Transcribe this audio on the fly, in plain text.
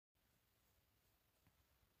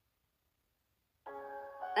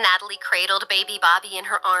Natalie cradled baby Bobby in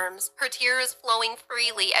her arms, her tears flowing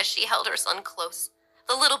freely as she held her son close.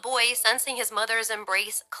 The little boy, sensing his mother's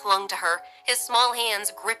embrace, clung to her, his small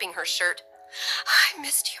hands gripping her shirt. "I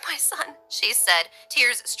missed you, my son," she said,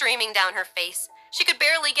 tears streaming down her face. She could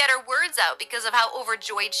barely get her words out because of how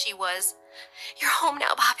overjoyed she was. "You're home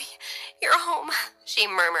now, Bobby. You're home," she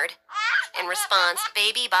murmured. In response,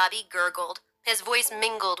 baby Bobby gurgled, his voice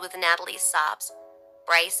mingled with Natalie's sobs.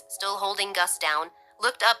 Bryce, still holding Gus down,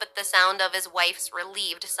 looked up at the sound of his wife's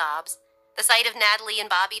relieved sobs. The sight of Natalie and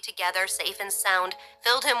Bobby together, safe and sound,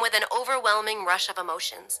 filled him with an overwhelming rush of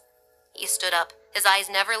emotions. He stood up, his eyes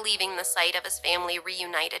never leaving the sight of his family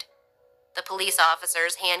reunited. The police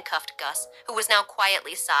officers handcuffed Gus, who was now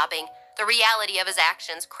quietly sobbing, the reality of his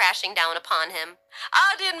actions crashing down upon him.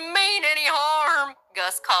 "I didn't mean any harm,"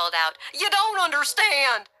 Gus called out. "You don't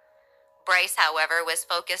understand." Bryce, however, was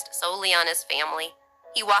focused solely on his family.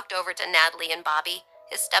 He walked over to Natalie and Bobby,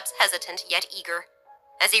 his steps hesitant yet eager.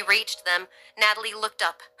 As he reached them, Natalie looked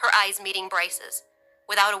up, her eyes meeting Bryce's.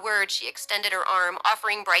 Without a word, she extended her arm,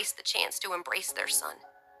 offering Bryce the chance to embrace their son.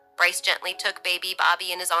 Bryce gently took baby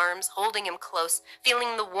Bobby in his arms, holding him close,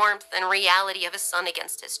 feeling the warmth and reality of his son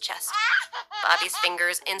against his chest. Bobby's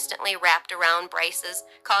fingers instantly wrapped around Bryce's,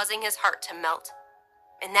 causing his heart to melt.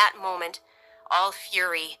 In that moment, all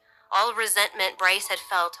fury, all resentment Bryce had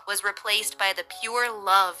felt was replaced by the pure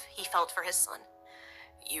love he felt for his son.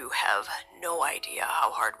 "You have no idea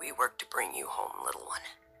how hard we worked to bring you home, little one,"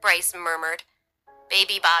 Bryce murmured.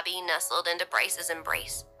 Baby Bobby nestled into Bryce's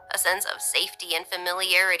embrace, a sense of safety and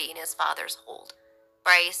familiarity in his father's hold.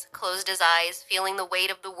 Bryce closed his eyes, feeling the weight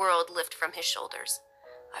of the world lift from his shoulders.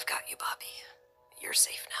 "I've got you, Bobby. You're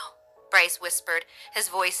safe now," Bryce whispered, his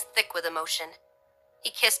voice thick with emotion. He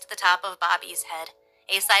kissed the top of Bobby's head,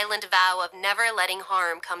 a silent vow of never letting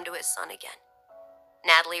harm come to his son again.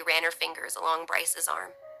 Natalie ran her fingers along Bryce's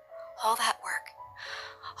arm. "All that work,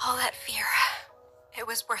 all that fear, it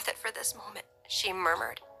was worth it for this moment," she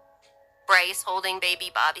murmured. Bryce, holding baby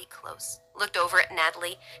Bobby close, looked over at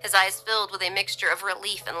Natalie, his eyes filled with a mixture of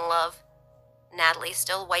relief and love. Natalie,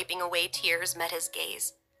 still wiping away tears, met his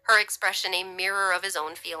gaze, her expression a mirror of his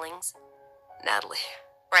own feelings. "Natalie,"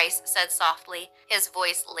 Bryce said softly, his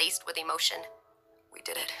voice laced with emotion. "We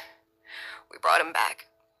did it. We brought him back.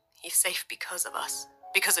 He's safe because of us,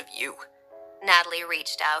 because of you." Natalie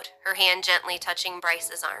reached out, her hand gently touching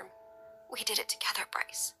Bryce's arm. "We did it together,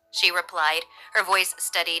 Bryce," she replied, her voice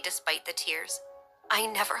steady despite the tears. "I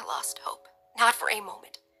never lost hope, not for a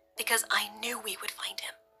moment, because I knew we would find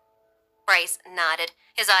him." Bryce nodded,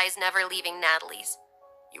 his eyes never leaving Natalie's.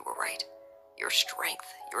 "You were right. Your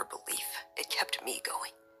strength, your belief, it kept me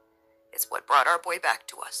going. It's what brought our boy back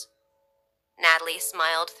to us." Natalie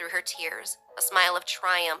smiled through her tears, a smile of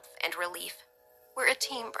triumph and relief. "We're a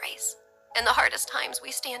team, Bryce. In the hardest times,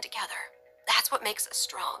 we stand together. That's what makes us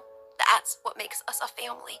strong. That's what makes us a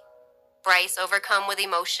family." Bryce, overcome with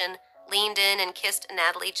emotion, leaned in and kissed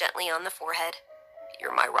Natalie gently on the forehead.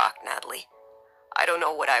 "You're my rock, Natalie. I don't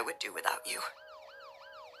know what I would do without you."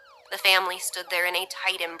 The family stood there in a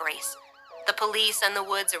tight embrace, the police and the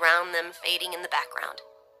woods around them fading in the background.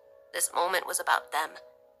 This moment was about them,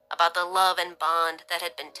 about the love and bond that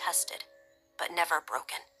had been tested, but never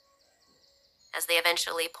broken. As they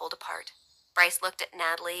eventually pulled apart, Bryce looked at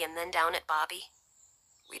Natalie and then down at Bobby.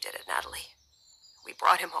 "We did it, Natalie. We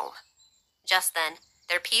brought him home." Just then,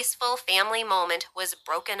 their peaceful family moment was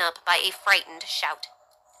broken up by a frightened shout.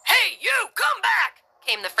 "Hey, you! Come back!"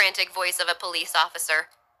 came the frantic voice of a police officer.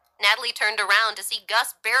 Natalie turned around to see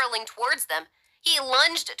Gus barreling towards them. He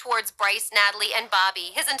lunged towards Bryce, Natalie, and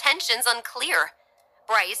Bobby, his intentions unclear.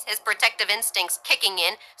 Bryce, his protective instincts kicking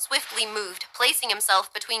in, swiftly moved, placing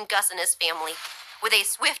himself between Gus and his family. With a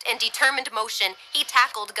swift and determined motion, he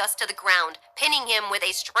tackled Gus to the ground, pinning him with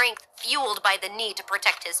a strength fueled by the need to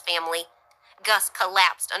protect his family. Gus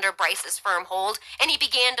collapsed under Bryce's firm hold, and he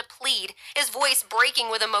began to plead, his voice breaking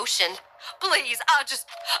with emotion. "Please,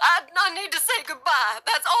 I need to say goodbye.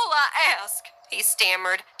 That's all I ask," he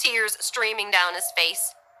stammered, tears streaming down his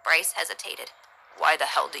face. Bryce hesitated. "Why the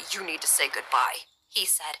hell do you need to say goodbye?" he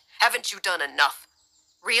said. "Haven't you done enough?"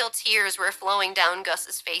 Real tears were flowing down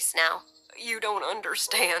Gus's face now. "You don't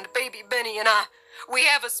understand. Baby Benny and we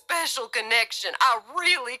have a special connection. I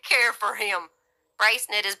really care for him." Bryce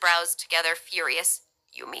knit his brows together, furious.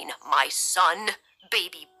 "You mean my son,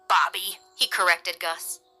 baby Bobby," he corrected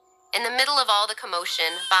Gus. In the middle of all the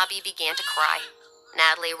commotion, Bobby began to cry.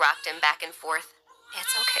 Natalie rocked him back and forth.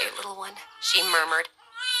 "It's okay, little one," she murmured.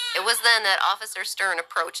 It was then that Officer Stern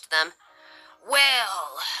approached them.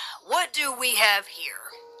 "Well, what do we have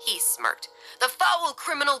here?" he smirked. "The foul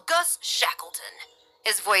criminal Gus Shackleton."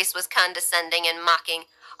 His voice was condescending and mocking.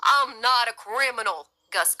 "I'm not a criminal,"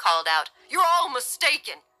 Gus called out. "You're all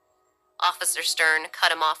mistaken." Officer Stern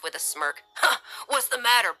cut him off with a smirk. "Huh, what's the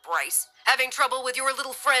matter, Bryce? Having trouble with your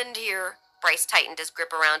little friend here?" Bryce tightened his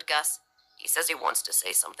grip around Gus. "He says he wants to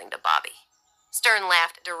say something to Bobby." Stern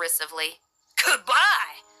laughed derisively.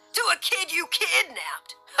 "Goodbye? To a kid you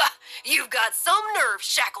kidnapped? Ha! You've got some nerve,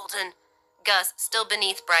 Shackleton." Gus, still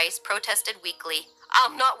beneath Bryce, protested weakly.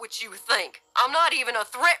 "I'm not what you think. I'm not even a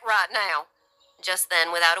threat right now." Just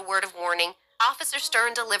then, without a word of warning, Officer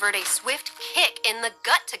Stern delivered a swift kick in the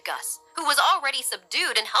gut to Gus, who was already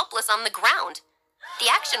subdued and helpless on the ground. The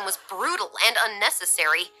action was brutal and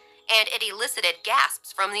unnecessary, and it elicited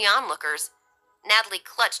gasps from the onlookers. Natalie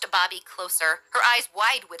clutched Bobby closer, her eyes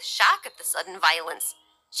wide with shock at the sudden violence.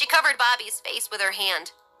 She covered Bobby's face with her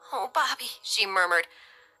hand. "Oh, Bobby," she murmured.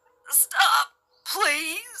 "Stop,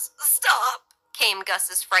 please, stop," came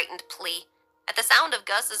Gus's frightened plea. At the sound of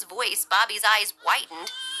Gus's voice, Bobby's eyes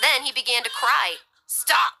widened. Then he began to cry.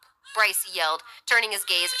 "Stop!" Bryce yelled, turning his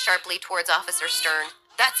gaze sharply towards Officer Stern.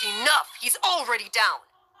 "That's enough! He's already down!"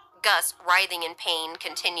 Gus, writhing in pain,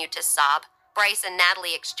 continued to sob. Bryce and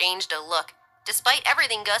Natalie exchanged a look. Despite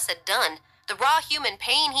everything Gus had done, the raw human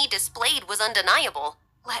pain he displayed was undeniable.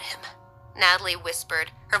 "Let him," Natalie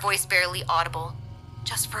whispered, her voice barely audible.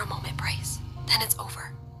 "Just for a moment, Bryce. Then it's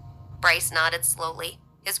over." Bryce nodded slowly,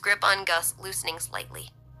 his grip on Gus loosening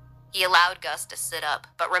slightly. He allowed Gus to sit up,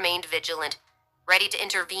 but remained vigilant, ready to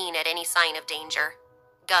intervene at any sign of danger.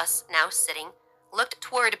 Gus, now sitting, looked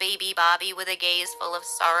toward baby Bobby with a gaze full of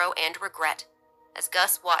sorrow and regret. As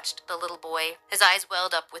Gus watched the little boy, his eyes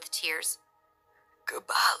welled up with tears.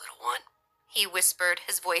 "Goodbye, little one," he whispered,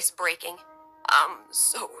 his voice breaking. "I'm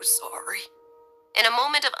so sorry." In a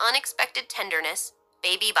moment of unexpected tenderness,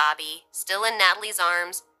 baby Bobby, still in Natalie's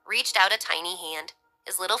arms, reached out a tiny hand,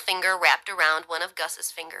 his little finger wrapped around one of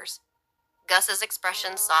Gus's fingers. Gus's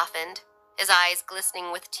expression softened, his eyes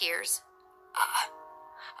glistening with tears.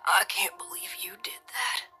 I can't believe you did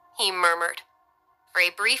that," he murmured. For a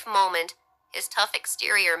brief moment, his tough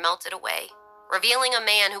exterior melted away, revealing a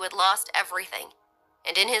man who had lost everything,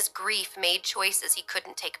 and in his grief made choices he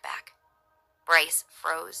couldn't take back. Bryce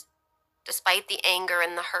froze. Despite the anger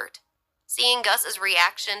and the hurt, seeing Gus's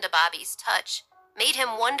reaction to Bobby's touch made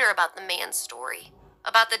him wonder about the man's story,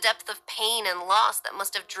 about the depth of pain and loss that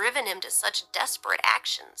must have driven him to such desperate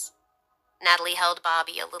actions. Natalie held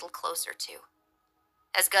Bobby a little closer too.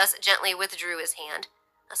 As Gus gently withdrew his hand,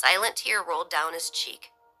 a silent tear rolled down his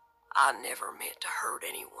cheek. "I never meant to hurt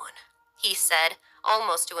anyone," he said,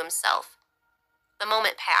 almost to himself. The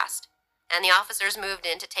moment passed, and the officers moved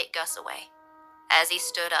in to take Gus away. As he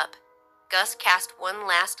stood up, Gus cast one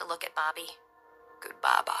last look at Bobby.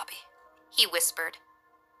 "Goodbye, Bobby," he whispered.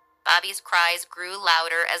 Bobby's cries grew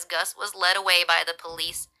louder as Gus was led away by the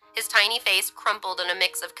police, his tiny face crumpled in a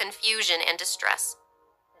mix of confusion and distress.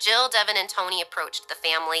 Jill, Devin, and Tony approached the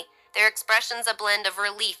family, their expressions a blend of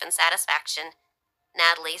relief and satisfaction.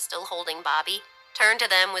 Natalie, still holding Bobby, turned to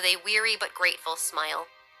them with a weary but grateful smile.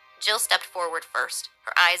 Jill stepped forward first,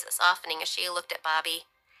 her eyes softening as she looked at Bobby.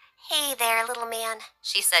 "Hey there, little man,"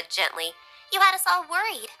 she said gently. "You had us all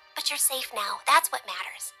worried, but you're safe now. That's what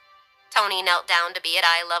matters." Tony knelt down to be at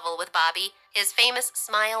eye level with Bobby, his famous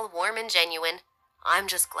smile warm and genuine. "I'm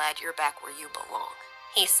just glad you're back where you belong,"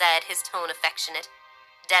 he said, his tone affectionate.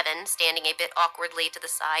 Devin, standing a bit awkwardly to the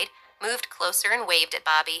side, moved closer and waved at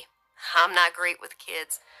Bobby. "I'm not great with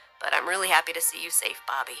kids, but I'm really happy to see you safe,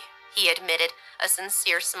 Bobby," he admitted, a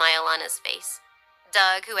sincere smile on his face.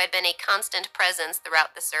 Doug, who had been a constant presence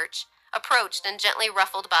throughout the search, approached and gently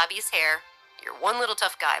ruffled Bobby's hair. "You're one little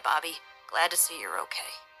tough guy, Bobby. Glad to see you're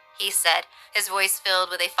okay," he said, his voice filled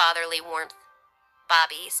with a fatherly warmth.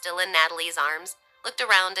 Bobby, still in Natalie's arms, looked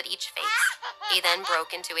around at each face. He then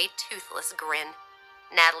broke into a toothless grin.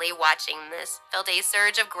 Natalie, watching this, felt a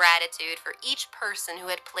surge of gratitude for each person who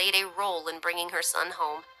had played a role in bringing her son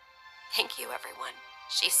home. "Thank you, everyone,"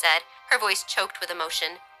 she said, her voice choked with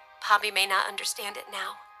emotion. "Bobby may not understand it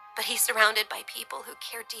now, but he's surrounded by people who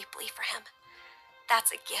care deeply for him.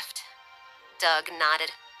 That's a gift." Doug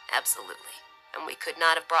nodded. "Absolutely. And we could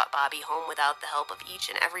not have brought Bobby home without the help of each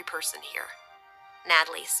and every person here."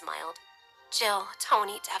 Natalie smiled. "Jill,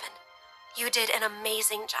 Tony, Devin, you did an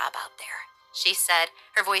amazing job out there," she said,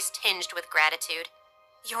 her voice tinged with gratitude.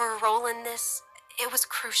 "Your role in this, it was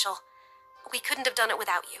crucial. We couldn't have done it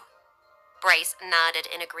without you." Bryce nodded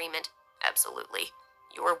in agreement. "Absolutely.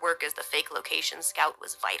 Your work as the fake location scout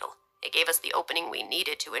was vital. It gave us the opening we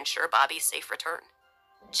needed to ensure Bobby's safe return."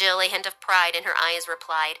 Jill, a hint of pride in her eyes,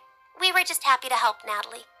 replied, "We were just happy to help,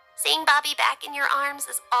 Natalie. Seeing Bobby back in your arms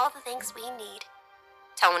is all the thanks we need."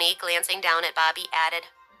 Tony, glancing down at Bobby, added,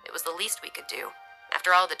 "It was the least we could do.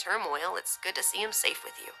 After all the turmoil, it's good to see him safe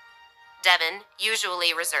with you." Devin,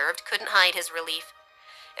 usually reserved, couldn't hide his relief.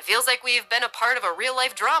 "It feels like we've been a part of a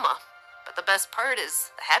real-life drama, but the best part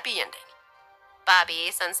is the happy ending."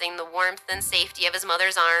 Bobby, sensing the warmth and safety of his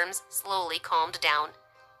mother's arms, slowly calmed down.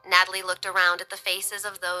 Natalie looked around at the faces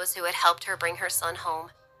of those who had helped her bring her son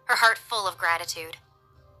home, her heart full of gratitude.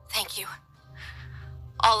 "Thank you,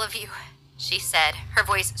 all of you," she said, her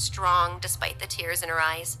voice strong despite the tears in her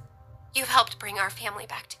eyes. "You've helped bring our family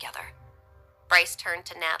back together." Bryce turned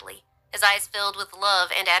to Natalie, his eyes filled with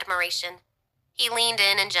love and admiration. He leaned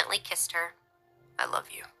in and gently kissed her. "I love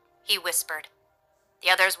you," he whispered. The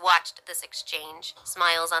others watched this exchange,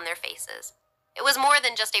 smiles on their faces. It was more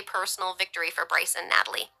than just a personal victory for Bryce and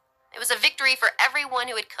Natalie. It was a victory for everyone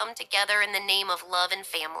who had come together in the name of love and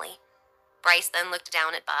family. Bryce then looked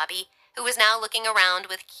down at Bobby, who was now looking around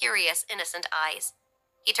with curious, innocent eyes.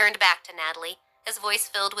 He turned back to Natalie, his voice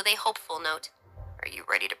filled with a hopeful note. "Are you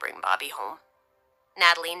ready to bring Bobby home?"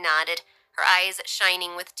 Natalie nodded, her eyes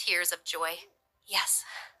shining with tears of joy. "Yes,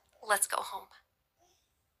 let's go home."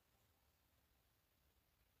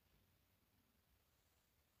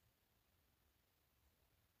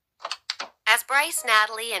 As Bryce,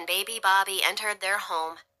 Natalie, and baby Bobby entered their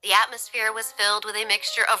home, the atmosphere was filled with a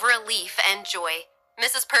mixture of relief and joy.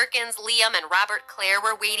 Mrs. Perkins, Liam, and Robert Clare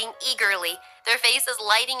were waiting eagerly, their faces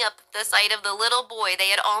lighting up at the sight of the little boy they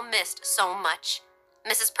had all missed so much.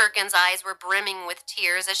 Mrs. Perkins' eyes were brimming with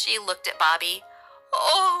tears as she looked at Bobby.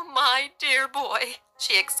 "Oh, my dear boy,"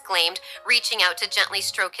 she exclaimed, reaching out to gently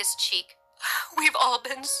stroke his cheek. "We've all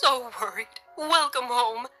been so worried. Welcome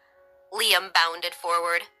home." Liam bounded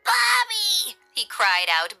forward. "Bobby!" he cried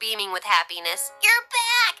out, beaming with happiness. "You're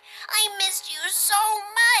back! I missed you so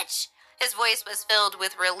much!" His voice was filled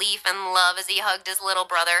with relief and love as he hugged his little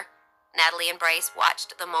brother. Natalie and Bryce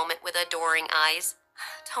watched the moment with adoring eyes.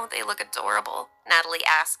 "Don't they look adorable?" Natalie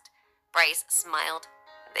asked. Bryce smiled.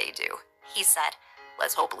 "They do," he said.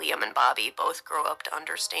 "Let's hope Liam and Bobby both grow up to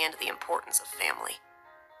understand the importance of family."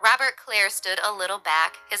 Robert Clare stood a little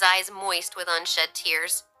back, his eyes moist with unshed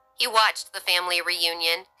tears. He watched the family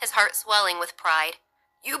reunion, his heart swelling with pride.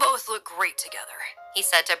 "You both look great together," he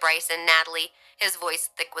said to Bryce and Natalie, his voice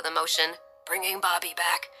thick with emotion. "Bringing Bobby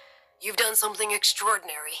back. You've done something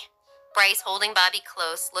extraordinary." Bryce, holding Bobby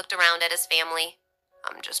close, looked around at his family.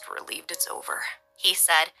 "I'm just relieved it's over," he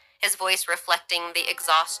said, his voice reflecting the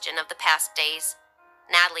exhaustion of the past days.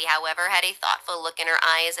 Natalie, however, had a thoughtful look in her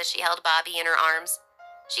eyes as she held Bobby in her arms.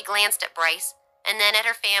 She glanced at Bryce, and then at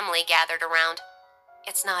her family gathered around.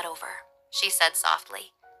 "It's not over," she said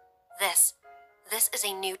softly. This is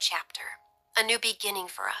a new chapter, a new beginning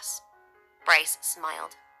for us." Bryce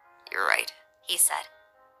smiled. "You're right," he said.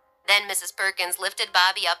 Then Mrs. Perkins lifted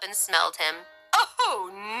Bobby up and smelled him. "Oh,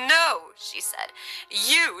 no," she said.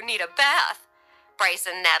 "You need a bath." Bryce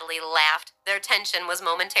and Natalie laughed. Their tension was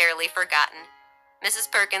momentarily forgotten.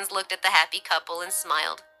 Mrs. Perkins looked at the happy couple and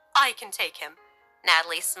smiled. "I can take him."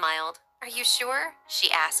 Natalie smiled. "Are you sure?"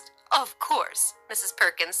 she asked. "Of course," Mrs.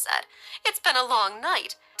 Perkins said. "It's been a long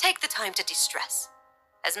night. Take the time to de-stress."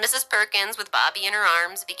 As Mrs. Perkins, with Bobby in her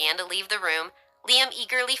arms, began to leave the room, Liam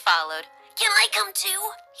eagerly followed. "Can I come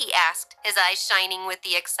too?" he asked, his eyes shining with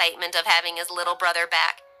the excitement of having his little brother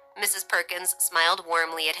back. Mrs. Perkins smiled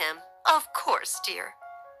warmly at him. "Of course, dear."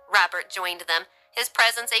 Robert joined them, his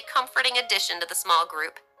presence a comforting addition to the small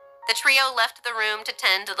group. The trio left the room to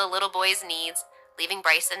tend to the little boy's needs, leaving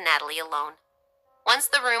Bryce and Natalie alone. Once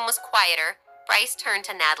the room was quieter, Bryce turned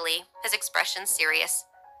to Natalie, his expression serious.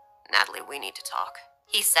 "Natalie, we need to talk,"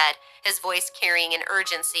 he said, his voice carrying an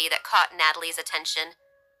urgency that caught Natalie's attention.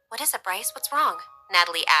 "What is it, Bryce? What's wrong?"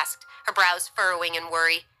 Natalie asked, her brows furrowing in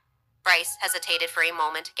worry. Bryce hesitated for a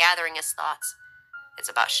moment, gathering his thoughts. "It's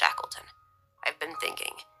about Shackleton. I've been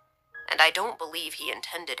thinking, and I don't believe he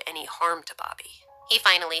intended any harm to Bobby," he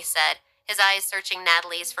finally said, his eyes searching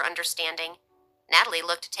Natalie's for understanding. Natalie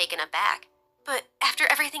looked taken aback. "But after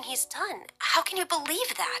everything he's done, how can you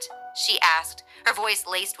believe that?" she asked, her voice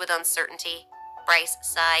laced with uncertainty. Bryce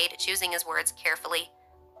sighed, choosing his words carefully.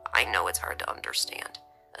 "I know it's hard to understand,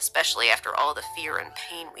 especially after all the fear and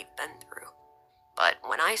pain we've been through. But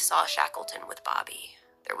when I saw Shackleton with Bobby,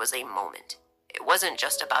 there was a moment. It wasn't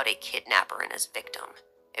just about a kidnapper and his victim.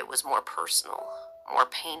 It was more personal, more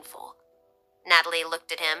painful." Natalie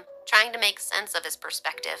looked at him, trying to make sense of his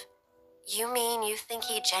perspective. "You mean you think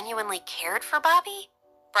he genuinely cared for Bobby?"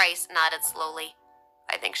 Bryce nodded slowly.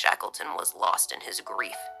 "I think Shackleton was lost in his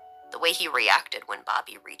grief. The way he reacted when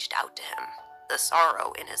Bobby reached out to him. The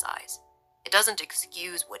sorrow in his eyes. It doesn't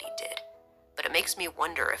excuse what he did, but it makes me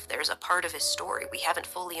wonder if there's a part of his story we haven't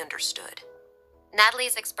fully understood."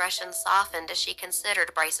 Natalie's expression softened as she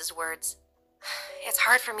considered Bryce's words. It's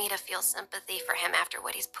hard for me to feel sympathy for him after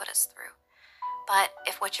what he's put us through. But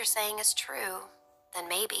if what you're saying is true, then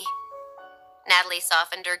maybe. Natalie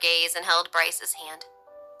softened her gaze and held Bryce's hand.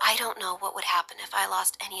 I don't know what would happen if I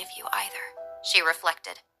lost any of you either, she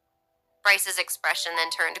reflected. Bryce's expression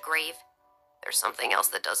then turned grave. There's something else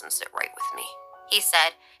that doesn't sit right with me, he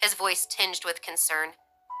said, his voice tinged with concern.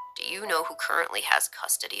 Do you know who currently has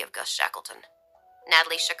custody of Gus Shackleton?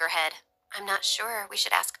 Natalie shook her head. I'm not sure. We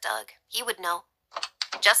should ask Doug. He would know.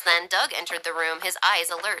 Just then, Doug entered the room, his eyes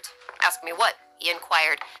alert. Ask me what? He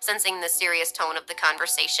inquired, sensing the serious tone of the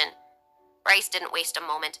conversation. Bryce didn't waste a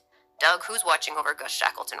moment. Doug, who's watching over Gus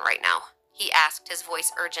Shackleton right now? He asked, his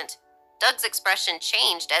voice urgent. Doug's expression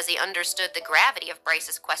changed as he understood the gravity of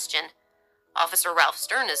Bryce's question. Officer Ralph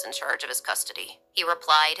Stern is in charge of his custody, he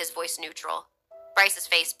replied, his voice neutral. Bryce's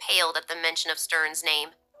face paled at the mention of Stern's name.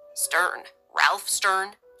 Stern? Ralph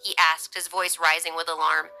Stern? He asked, his voice rising with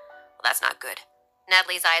alarm. Well, that's not good.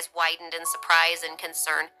 Natalie's eyes widened in surprise and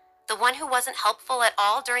concern. The one who wasn't helpful at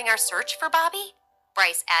all during our search for Bobby?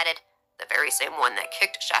 Bryce added. The very same one that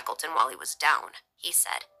kicked Shackleton while he was down, he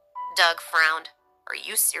said. Doug frowned. Are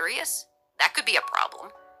you serious? That could be a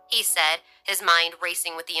problem, he said, his mind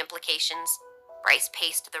racing with the implications. Bryce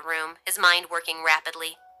paced the room, his mind working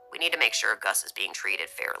rapidly. We need to make sure Gus is being treated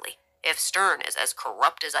fairly. If Stern is as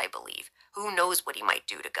corrupt as I believe, who knows what he might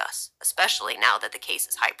do to Gus, especially now that the case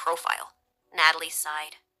is high profile. Natalie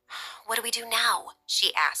sighed. What do we do now?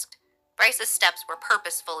 She asked. Bryce's steps were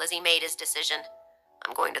purposeful as he made his decision.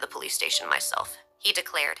 I'm going to the police station myself, he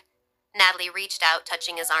declared. Natalie reached out,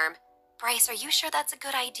 touching his arm. Bryce, are you sure that's a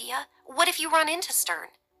good idea? What if you run into Stern?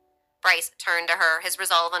 Bryce turned to her, his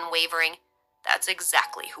resolve unwavering. That's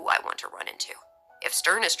exactly who I want to run into. If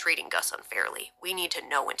Stern is treating Gus unfairly, we need to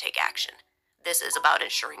know and take action. This is about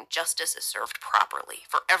ensuring justice is served properly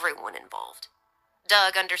for everyone involved.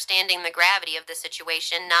 Doug, understanding the gravity of the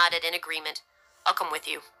situation, nodded in agreement. I'll come with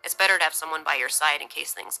you. It's better to have someone by your side in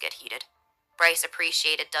case things get heated. Bryce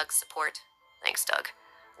appreciated Doug's support. Thanks, Doug.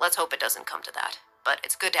 Let's hope it doesn't come to that, but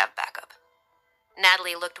it's good to have backup.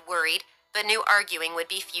 Natalie looked worried, but knew arguing would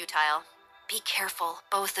be futile. Be careful,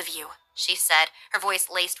 both of you, she said, her voice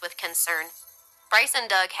laced with concern. Bryce and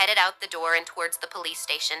Doug headed out the door and towards the police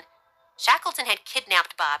station. Shackleton had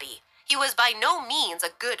kidnapped Bobby. He was by no means a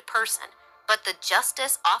good person, but the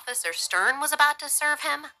justice Officer Stern was about to serve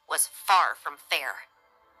him was far from fair.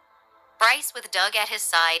 Bryce, with Doug at his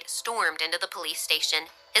side, stormed into the police station.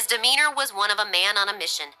 His demeanor was one of a man on a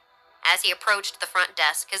mission. As he approached the front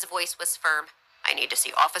desk, his voice was firm. I need to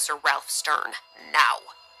see Officer Ralph Stern, now.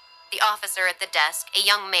 The officer at the desk, a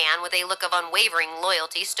young man with a look of unwavering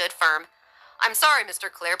loyalty, stood firm. I'm sorry,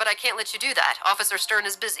 Mr. Clare, but I can't let you do that. Officer Stern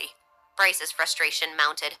is busy. Bryce's frustration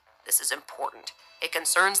mounted. This is important. It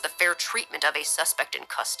concerns the fair treatment of a suspect in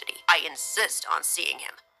custody. I insist on seeing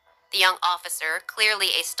him. The young officer, clearly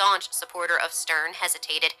a staunch supporter of Stern,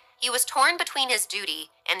 hesitated. He was torn between his duty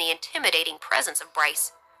and the intimidating presence of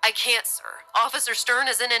Bryce. I can't, sir. Officer Stern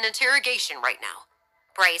is in an interrogation right now.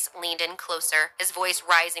 Bryce leaned in closer, his voice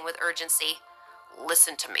rising with urgency.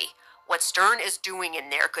 Listen to me. What Stern is doing in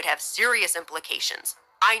there could have serious implications.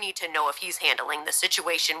 I need to know if he's handling the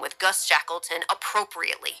situation with Gus Shackleton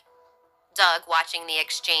appropriately. Doug, watching the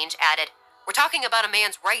exchange, added, We're talking about a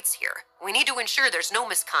man's rights here. We need to ensure there's no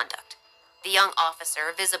misconduct. The young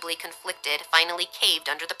officer, visibly conflicted, finally caved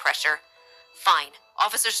under the pressure. Fine.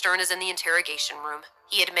 Officer Stern is in the interrogation room,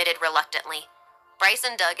 he admitted reluctantly. Bryce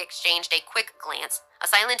and Doug exchanged a quick glance, a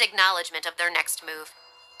silent acknowledgement of their next move.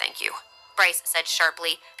 Thank you, Bryce said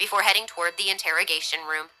sharply, before heading toward the interrogation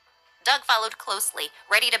room. Doug followed closely,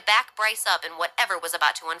 ready to back Bryce up in whatever was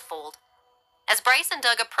about to unfold. As Bryce and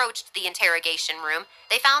Doug approached the interrogation room,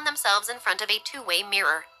 they found themselves in front of a two-way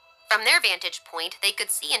mirror. From their vantage point, they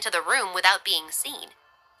could see into the room without being seen.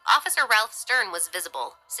 Officer Ralph Stern was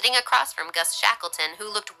visible, sitting across from Gus Shackleton,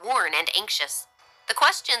 who looked worn and anxious. The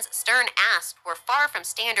questions Stern asked were far from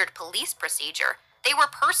standard police procedure. They were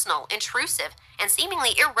personal, intrusive, and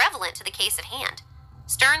seemingly irrelevant to the case at hand.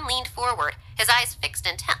 Stern leaned forward, his eyes fixed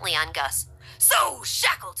intently on Gus. So,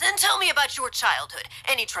 Shackleton, tell me about your childhood.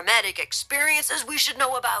 Any traumatic experiences we should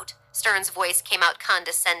know about? Stern's voice came out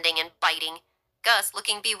condescending and biting. Gus,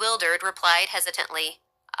 looking bewildered, replied hesitantly,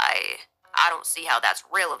 I don't see how that's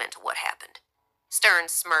relevant to what happened. Stern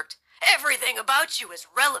smirked. Everything about you is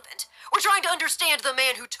relevant. We're trying to understand the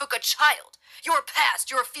man who took a child. Your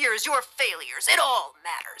past, your fears, your failures, it all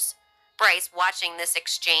matters. Bryce, watching this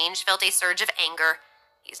exchange, felt a surge of anger.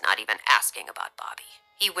 He's not even asking about Bobby,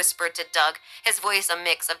 he whispered to Doug, his voice a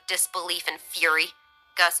mix of disbelief and fury.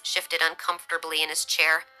 Gus shifted uncomfortably in his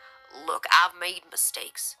chair. Look, I've made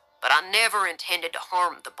mistakes, but I never intended to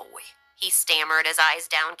harm the boy, he stammered, his eyes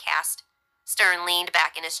downcast. Stern leaned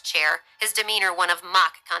back in his chair, his demeanor one of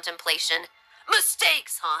mock contemplation.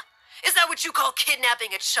 Mistakes, huh? Is that what you call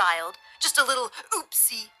kidnapping a child? Just a little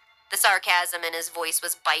oopsie? The sarcasm in his voice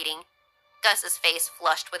was biting. Gus's face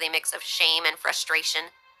flushed with a mix of shame and frustration.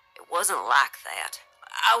 It wasn't like that.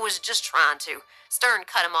 I was just trying to. Stern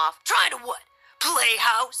cut him off. Trying to what? Play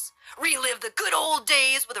house? Relive the good old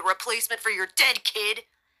days with a replacement for your dead kid?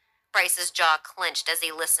 Bryce's jaw clenched as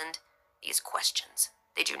he listened. These questions,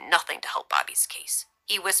 they do nothing to help Bobby's case,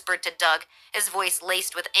 he whispered to Doug, his voice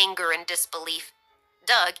laced with anger and disbelief.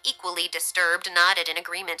 Doug, equally disturbed, nodded in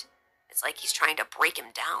agreement. It's like he's trying to break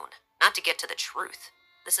him down, not to get to the truth.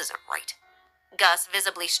 This isn't right. Gus,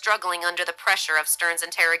 visibly struggling under the pressure of Stern's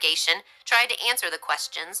interrogation, tried to answer the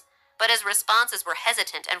questions, but his responses were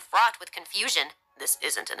hesitant and fraught with confusion. This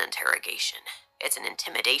isn't an interrogation. It's an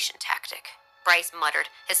intimidation tactic, Bryce muttered,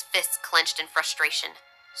 his fists clenched in frustration.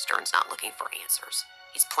 Stern's not looking for answers.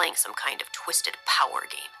 He's playing some kind of twisted power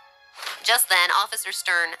game. Just then, Officer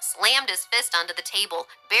Stern slammed his fist onto the table,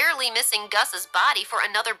 barely missing Gus's body for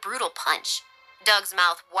another brutal punch. Doug's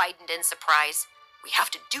mouth widened in surprise. We have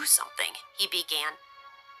to do something, he began.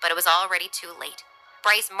 But it was already too late.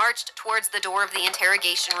 Bryce marched towards the door of the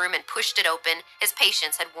interrogation room and pushed it open. His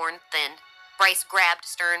patience had worn thin. Bryce grabbed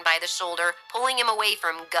Stern by the shoulder, pulling him away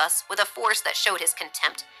from Gus with a force that showed his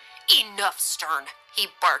contempt. Enough, Stern, he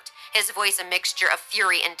barked, his voice a mixture of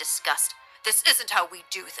fury and disgust. This isn't how we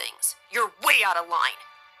do things. You're way out of line.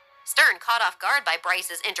 Stern, caught off guard by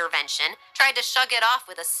Bryce's intervention, tried to shrug it off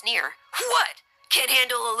with a sneer. What? Can't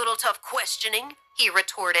handle a little tough questioning? He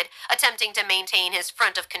retorted, attempting to maintain his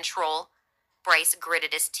front of control. Bryce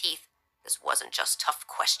gritted his teeth. This wasn't just tough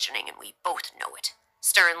questioning, and we both know it.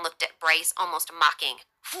 Stern looked at Bryce, almost mocking.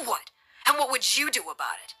 What? And what would you do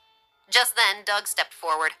about it? Just then, Doug stepped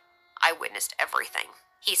forward. I witnessed everything,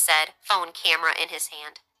 he said, phone camera in his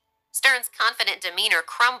hand. Stern's confident demeanor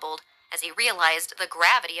crumbled as he realized the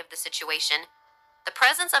gravity of the situation. The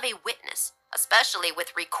presence of a witness, especially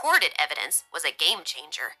with recorded evidence, was a game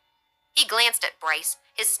changer. He glanced at Bryce,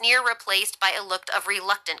 his sneer replaced by a look of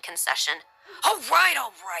reluctant concession. All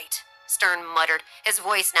right, Stern muttered, his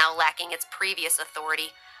voice now lacking its previous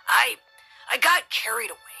authority. I got carried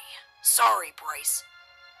away. Sorry, Bryce.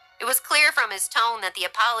 It was clear from his tone that the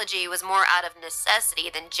apology was more out of necessity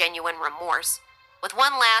than genuine remorse. With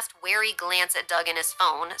one last wary glance at Doug and his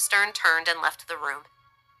phone, Stern turned and left the room.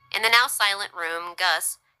 In the now silent room,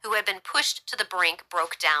 Gus, who had been pushed to the brink,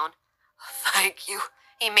 broke down. Thank you,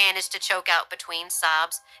 he managed to choke out between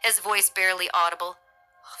sobs, his voice barely audible.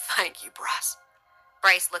 Thank you, Bryce.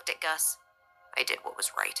 Bryce looked at Gus. I did what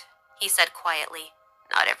was right, he said quietly.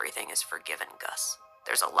 Not everything is forgiven, Gus.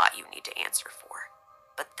 There's a lot you need to answer for.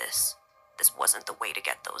 But this wasn't the way to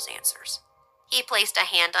get those answers. He placed a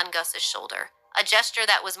hand on Gus's shoulder, a gesture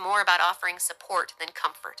that was more about offering support than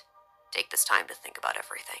comfort. Take this time to think about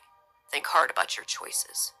everything. Think hard about your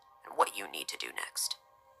choices and what you need to do next.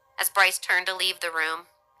 As Bryce turned to leave the room,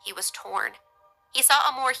 he was torn. He saw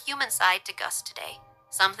a more human side to Gus today,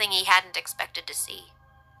 something he hadn't expected to see.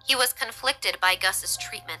 He was conflicted by Gus's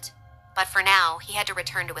treatment, but for now, he had to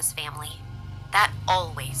return to his family. That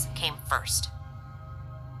always came first.